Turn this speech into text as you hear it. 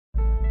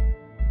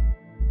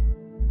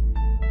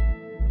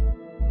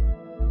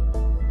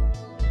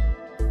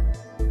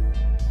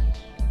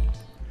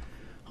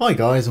Hi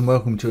guys, and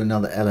welcome to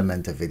another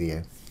Elementor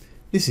video.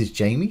 This is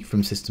Jamie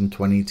from System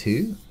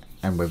 22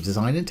 and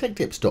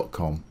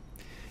webdesignandtechtips.com.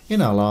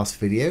 In our last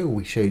video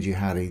we showed you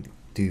how to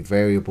do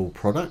variable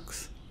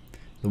products.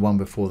 The one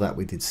before that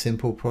we did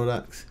simple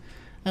products,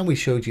 and we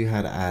showed you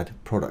how to add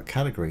product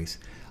categories.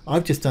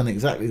 I've just done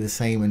exactly the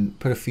same and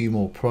put a few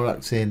more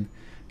products in,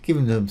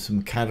 giving them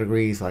some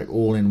categories like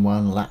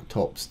all-in-one,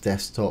 laptops,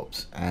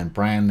 desktops, and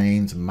brand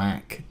names,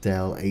 Mac,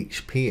 Dell,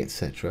 HP,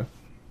 etc.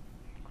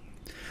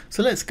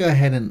 So let's go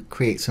ahead and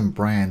create some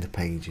brand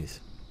pages.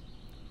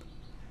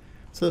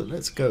 So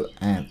let's go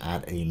and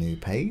add a new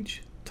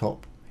page.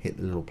 Top, hit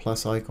the little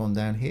plus icon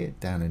down here,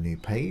 down a new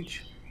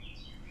page.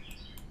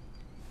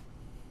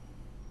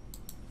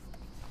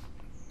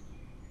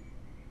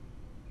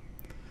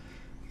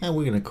 And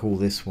we're going to call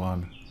this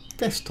one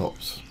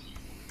Desktops.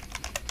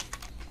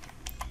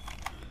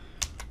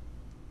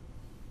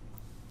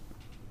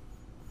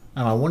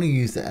 And I want to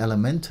use the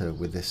Elementor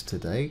with this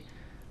today.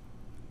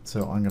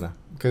 So I'm going to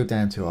go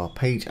down to our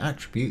page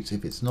attributes.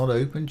 If it's not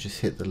open, just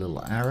hit the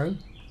little arrow.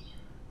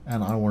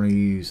 And I want to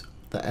use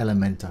the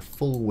Elementor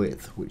full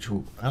width, which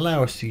will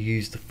allow us to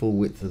use the full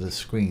width of the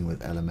screen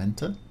with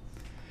Elementor.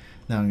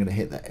 Now I'm going to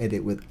hit the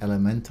edit with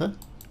Elementor.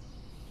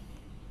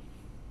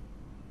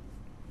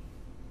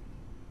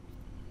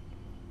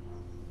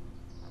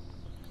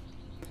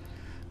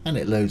 And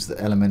it loads the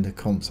Elementor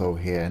console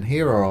here. And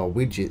here are our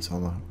widgets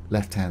on the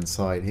left hand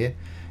side here.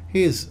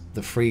 Here's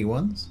the free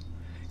ones.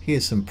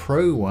 Here's some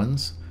pro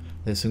ones.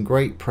 There's some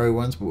great pro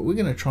ones, but we're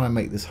going to try and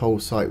make this whole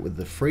site with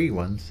the free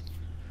ones.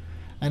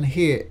 And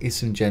here is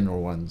some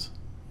general ones.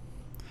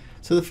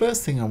 So the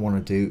first thing I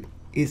want to do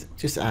is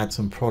just add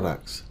some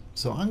products.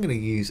 So I'm going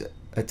to use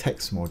a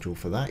text module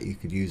for that. You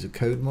could use a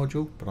code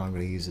module, but I'm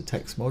going to use a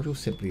text module.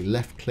 Simply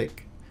left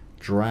click,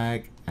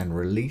 drag and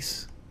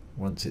release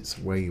once it's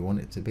where you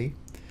want it to be.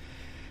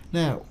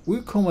 Now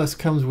WooCommerce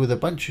comes with a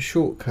bunch of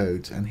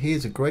shortcodes, and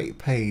here's a great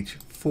page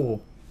for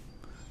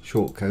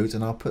shortcodes,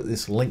 and I'll put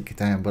this link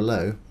down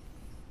below.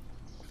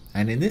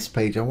 And in this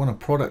page I want a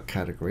product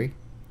category,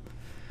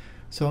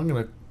 so I'm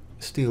going to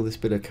steal this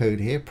bit of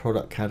code here,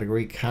 product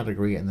category,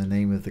 category and the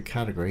name of the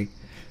category.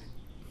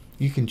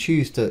 You can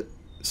choose to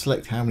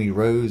select how many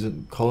rows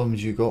and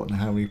columns you got and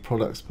how many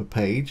products per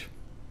page,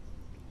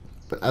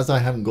 but as I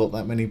haven't got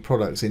that many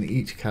products in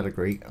each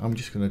category, I'm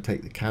just going to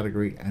take the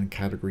category and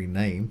category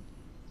name.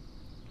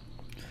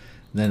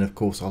 And then of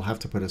course I'll have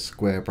to put a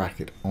square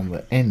bracket on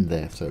the end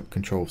there, so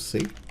Control C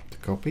to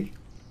copy.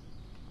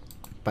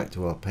 Back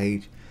to our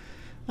page,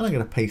 and I'm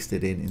going to paste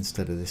it in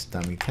instead of this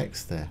dummy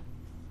text there.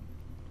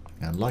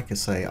 And like I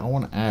say, I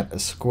want to add a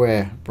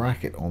square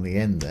bracket on the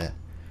end there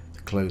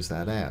to close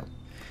that out.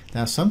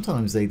 Now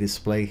sometimes they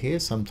display here,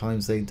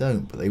 sometimes they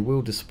don't, but they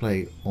will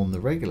display on the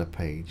regular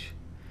page.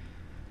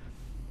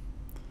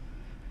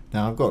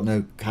 Now I've got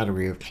no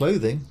category of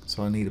clothing,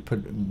 so I need to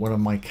put one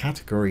of my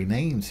category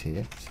names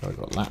here. So I've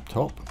got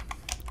laptop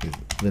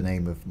with the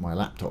name of my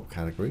laptop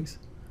categories.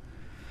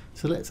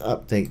 So let's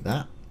update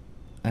that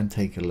and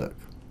take a look.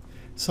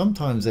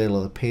 Sometimes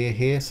they'll appear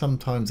here,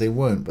 sometimes they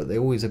won't, but they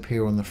always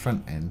appear on the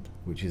front end,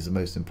 which is the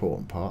most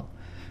important part.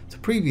 To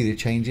preview the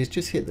changes,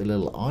 just hit the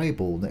little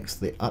eyeball next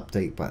to the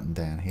update button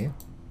down here.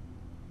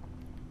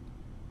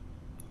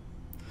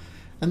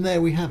 And there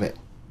we have it.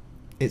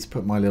 It's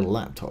put my little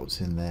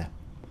laptops in there.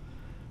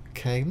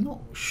 Okay, I'm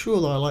not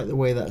sure that I like the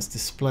way that's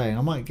displaying.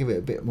 I might give it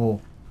a bit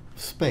more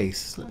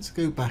space. Let's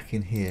go back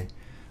in here,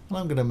 and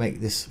I'm going to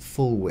make this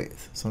full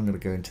width. So I'm going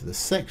to go into the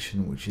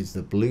section, which is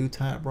the blue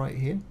tab right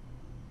here.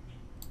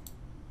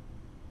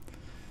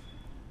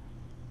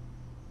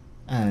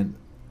 And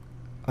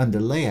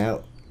under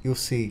layout, you'll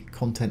see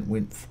content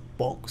width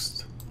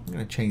boxed. I'm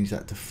going to change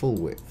that to full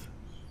width.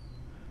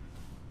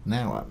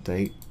 Now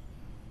update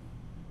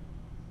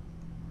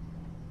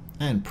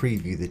and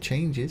preview the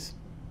changes.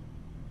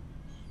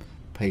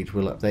 Page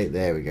will update.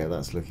 There we go,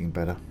 that's looking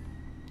better.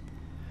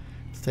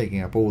 It's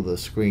taking up all the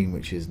screen,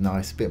 which is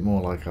nice, a bit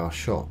more like our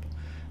shop,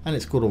 and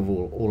it's got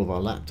all of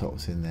our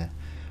laptops in there.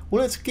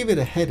 Well, let's give it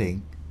a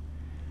heading,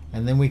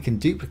 and then we can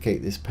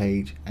duplicate this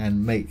page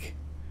and make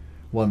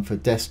one for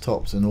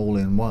desktops and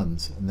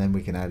all-in-ones, and then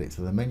we can add it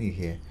to the menu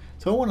here.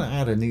 So I want to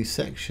add a new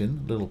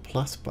section, little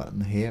plus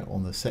button here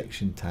on the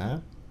section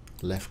tab,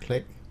 left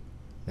click,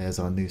 there's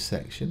our new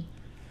section.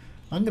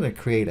 I'm going to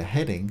create a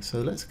heading,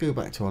 so let's go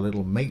back to our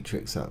little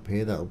matrix up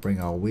here. That'll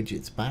bring our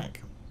widgets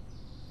back.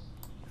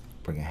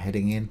 Bring a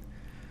heading in,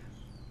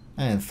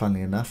 and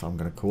funnily enough I'm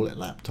going to call it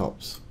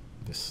laptops.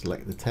 Just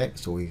select the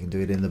text, or you can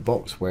do it in the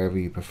box wherever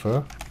you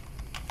prefer.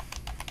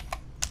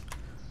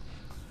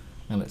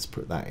 And let's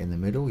put that in the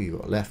middle. You've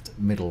got left,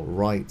 middle,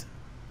 right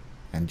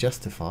and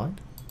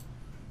justified.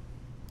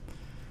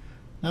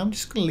 Now I'm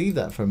just going to leave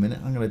that for a minute.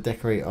 I'm going to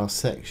decorate our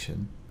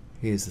section.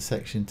 Here's the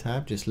section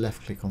tab, just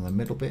left click on the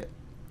middle bit,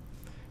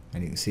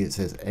 and you can see it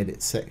says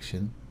edit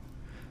section.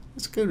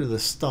 Let's go to the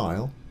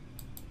style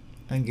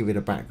and give it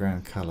a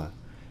background color.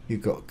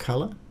 You've got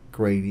color,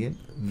 gradient,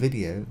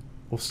 video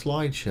or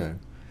slideshow.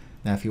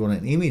 Now if you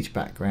want an image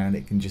background,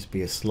 it can just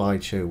be a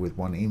slideshow with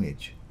one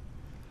image.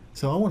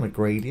 So I want a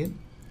gradient,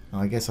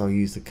 And I guess I'll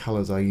use the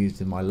colors I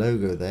used in my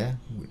logo there,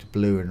 which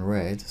blue and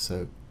red.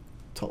 So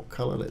top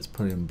color, let's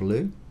put in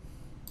blue.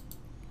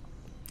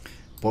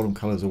 Bottom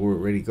colors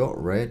already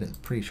got red. I'm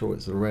pretty sure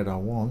it's the red I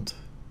want.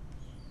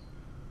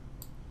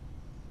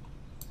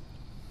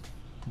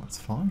 That's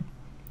fine.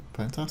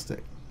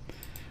 Fantastic.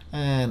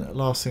 And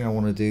last thing I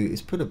want to do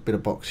is put a bit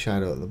of box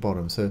shadow at the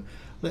bottom. So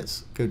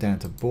let's go down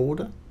to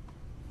border.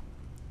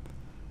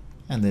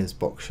 And there's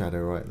box shadow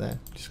right there.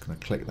 Just going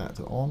to click that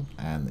on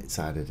and it's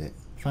added it.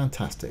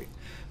 Fantastic.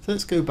 So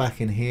let's go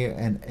back in here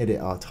and edit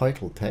our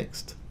title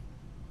text.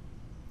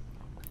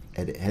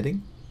 Edit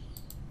heading.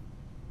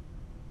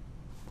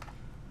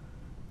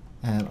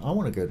 And I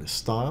want to go to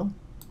style,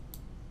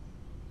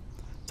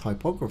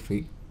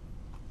 typography.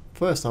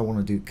 First I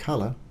want to do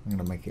color. I'm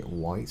going to make it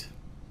white.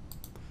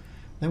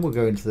 Then we'll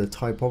go into the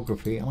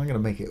typography and I'm going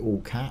to make it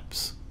all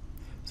caps.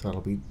 So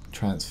that'll be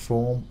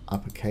transform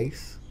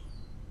uppercase.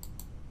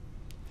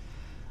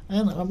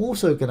 And I'm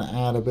also going to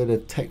add a bit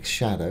of text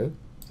shadow.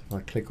 So if I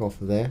click off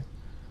there,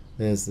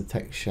 there's the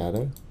text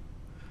shadow.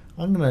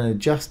 I'm going to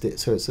adjust it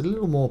so it's a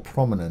little more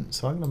prominent.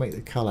 So I'm going to make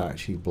the color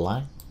actually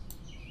black.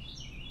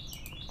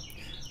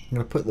 I'm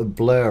going to put the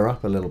blur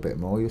up a little bit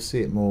more. You'll see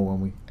it more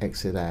when we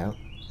exit out.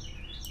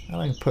 And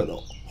I can put the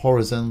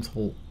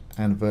horizontal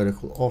and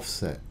vertical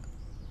offset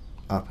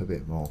up a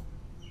bit more.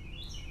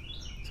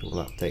 So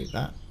we'll update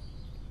that.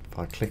 If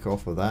I click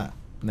off of that,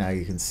 now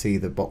you can see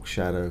the box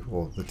shadow,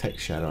 or the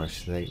text shadow I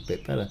should say, a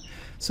bit better.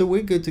 So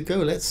we're good to go.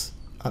 Let's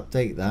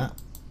update that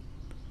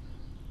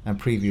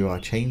and preview our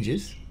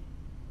changes.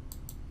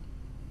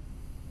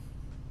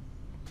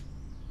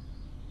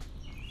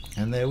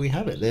 And there we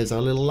have it. There's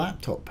our little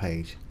laptop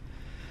page.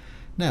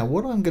 Now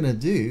what I'm going to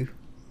do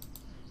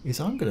is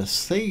I'm going to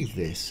save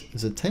this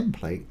as a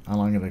template,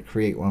 and I'm going to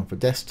create one for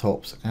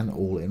desktops and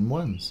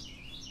all-in-ones.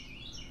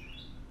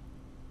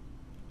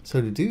 So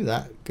to do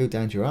that, go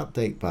down to your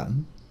update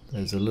button.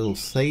 There's a little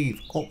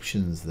save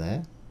options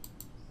there.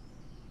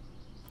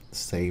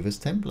 Save as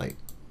template.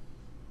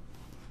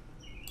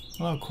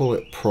 And I'll call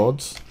it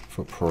prods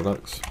for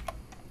products.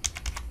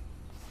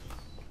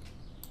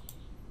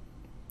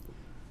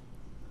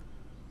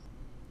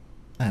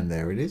 And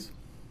there it is.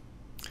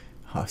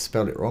 I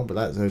spelled it wrong, but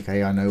that's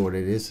okay. I know what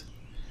it is.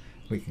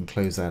 We can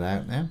close that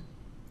out now.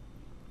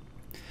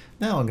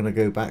 Now I'm going to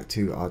go back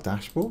to our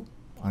dashboard.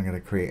 I'm going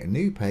to create a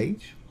new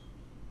page.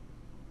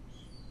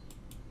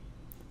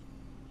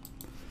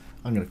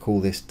 I'm going to call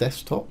this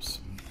desktops.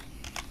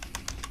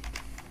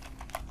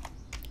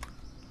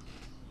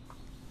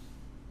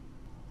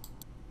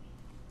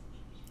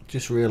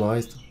 Just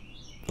realized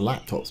the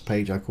laptops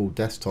page I called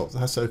desktops.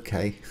 That's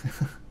okay.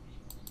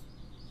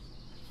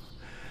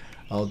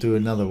 I'll do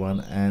another one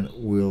and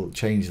we'll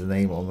change the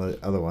name on the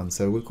other one.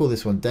 So we'll call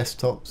this one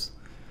desktops.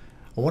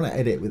 I want to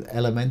edit with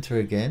Elementor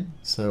again,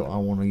 so I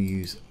want to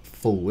use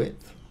full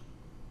width.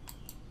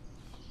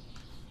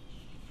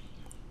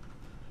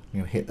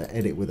 I'm going to hit the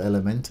edit with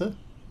Elementor.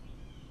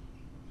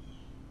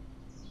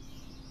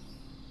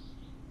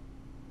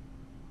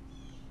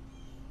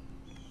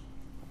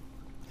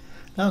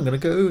 Now I'm going to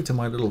go over to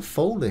my little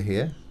folder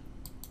here.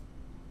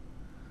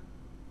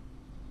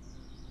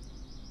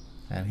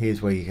 And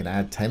here's where you can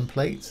add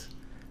templates.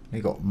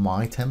 You've got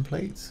my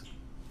templates.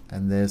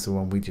 And there's the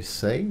one we just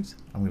saved.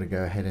 I'm going to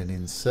go ahead and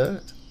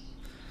insert.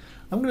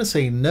 I'm going to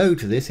say no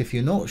to this. If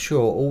you're not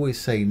sure, always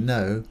say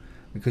no,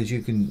 because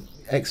you can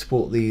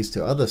export these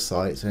to other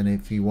sites, and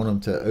if you want them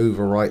to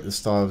overwrite the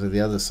styles of the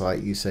other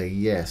site, you say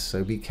yes.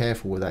 So be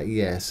careful with that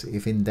yes.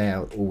 If in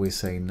doubt, always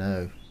say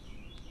no.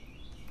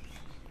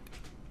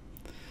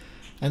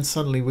 And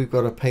suddenly we've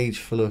got a page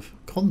full of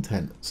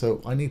content.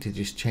 So I need to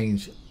just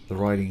change the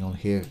writing on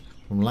here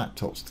from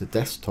laptops to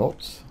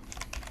desktops.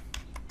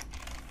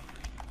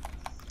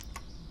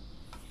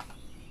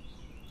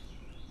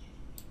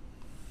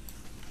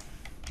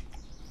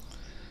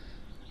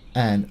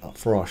 And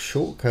for our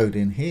shortcode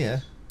in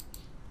here,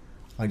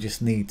 I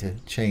just need to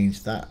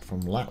change that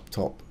from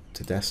laptop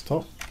to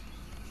desktop.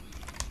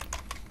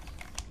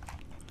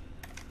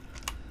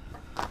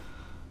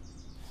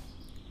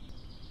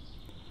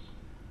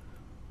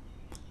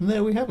 And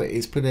there we have it.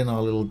 It's put in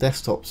our little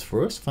desktops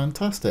for us.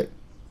 Fantastic.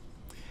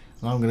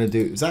 And I'm going to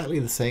do exactly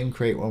the same,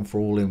 create one for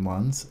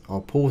all-in-ones.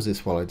 I'll pause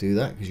this while I do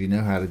that because you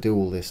know how to do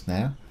all this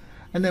now.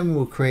 And then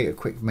we'll create a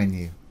quick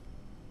menu.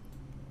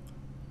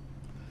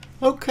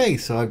 Okay,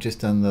 so I've just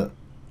done the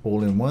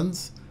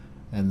all-in-ones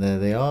and there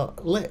they are.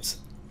 Let's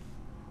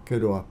go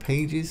to our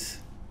pages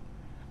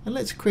and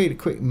let's create a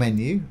quick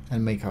menu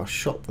and make our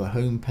shop the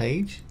home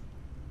page.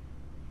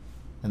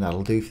 And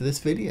that'll do for this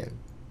video.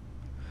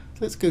 So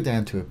let's go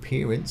down to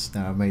appearance.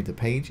 Now I've made the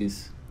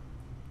pages.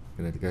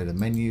 I'm going to go to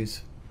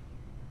menus.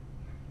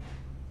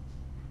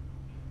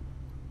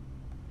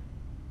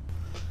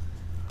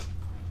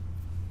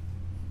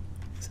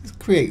 So let's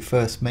create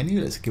first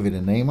menu. Let's give it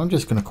a name. I'm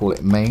just going to call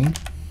it main.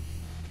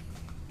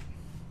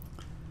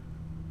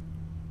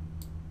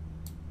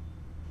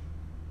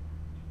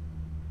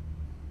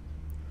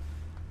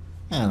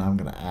 And I'm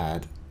going to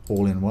add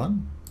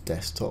all-in-one,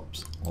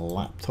 desktops,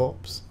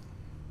 laptops,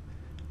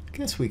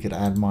 Guess we could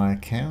add my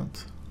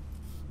account,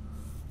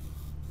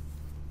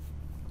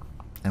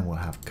 and we'll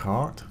have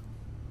cart,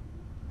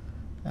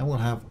 and we'll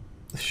have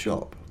the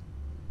shop.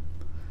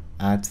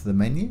 Add to the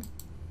menu,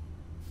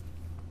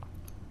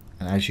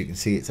 and as you can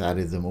see, it's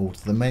added them all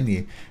to the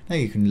menu. Now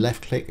you can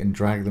left click and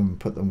drag them and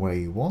put them where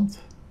you want.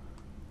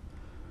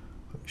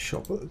 Put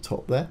shop at the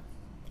top there.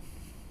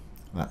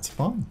 That's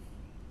fine.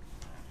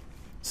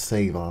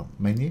 Save our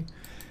menu.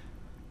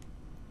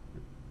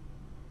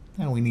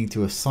 Now we need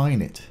to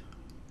assign it.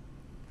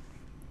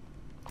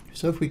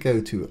 So if we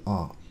go to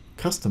our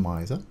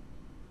customizer,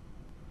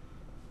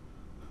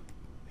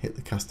 hit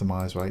the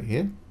customize right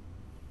here.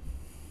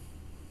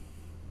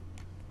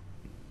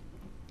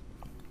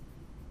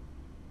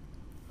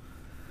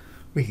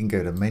 We can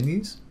go to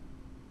menus,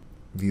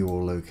 view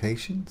all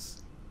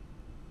locations,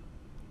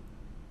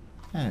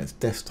 and it's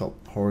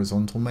desktop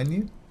horizontal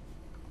menu.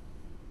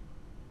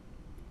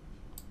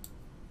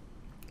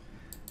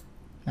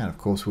 And of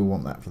course we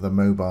want that for the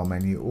mobile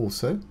menu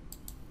also.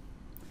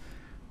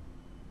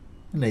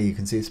 And there you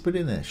can see it's put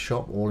in there,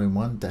 shop, all in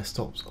one,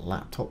 desktops,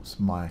 laptops,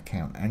 my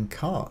account and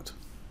cart.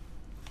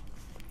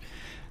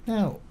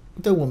 Now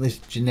I don't want this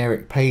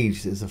generic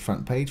page as the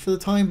front page. For the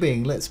time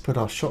being, let's put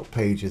our shop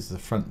page as the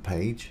front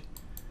page,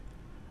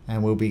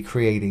 and we'll be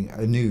creating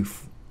a new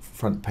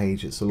front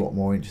page that's a lot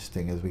more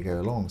interesting as we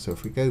go along. So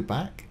if we go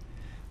back,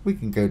 we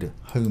can go to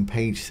home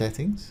page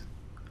settings,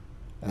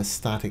 a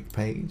static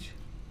page,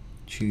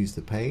 choose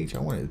the page. I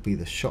want it to be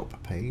the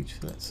shop page.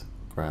 Let's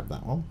grab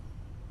that one.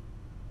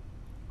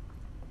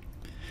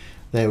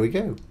 There we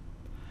go.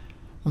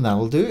 And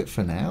that'll do it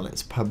for now.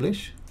 Let's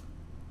publish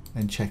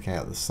and check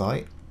out the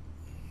site.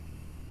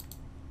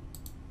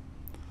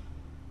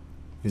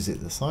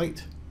 Visit the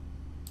site.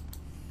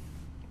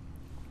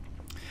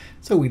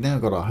 So we now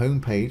got our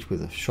home page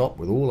with a shop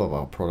with all of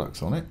our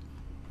products on it.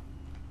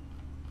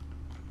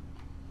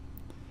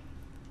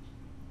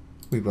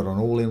 We've got an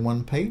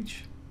all-in-one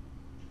page.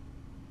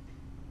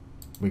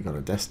 We've got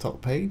a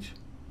desktop page.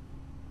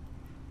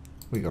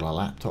 We've got a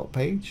laptop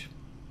page.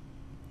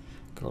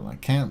 Got an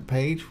account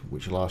page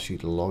which will ask you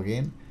to log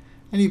in,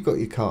 and you've got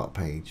your cart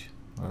page.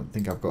 I don't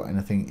think I've got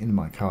anything in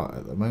my cart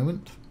at the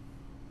moment.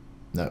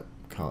 No,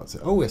 carts.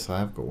 Oh yes, I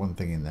have got one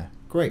thing in there.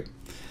 Great.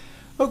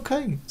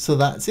 Okay, so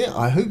that's it.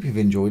 I hope you've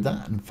enjoyed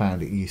that and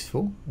found it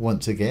useful.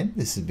 Once again,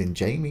 this has been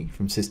Jamie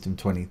from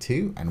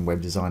System22 and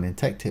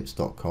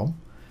webdesignandtechtips.com.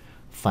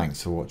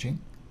 Thanks for watching.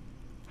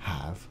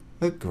 Have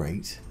a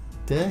great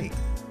day.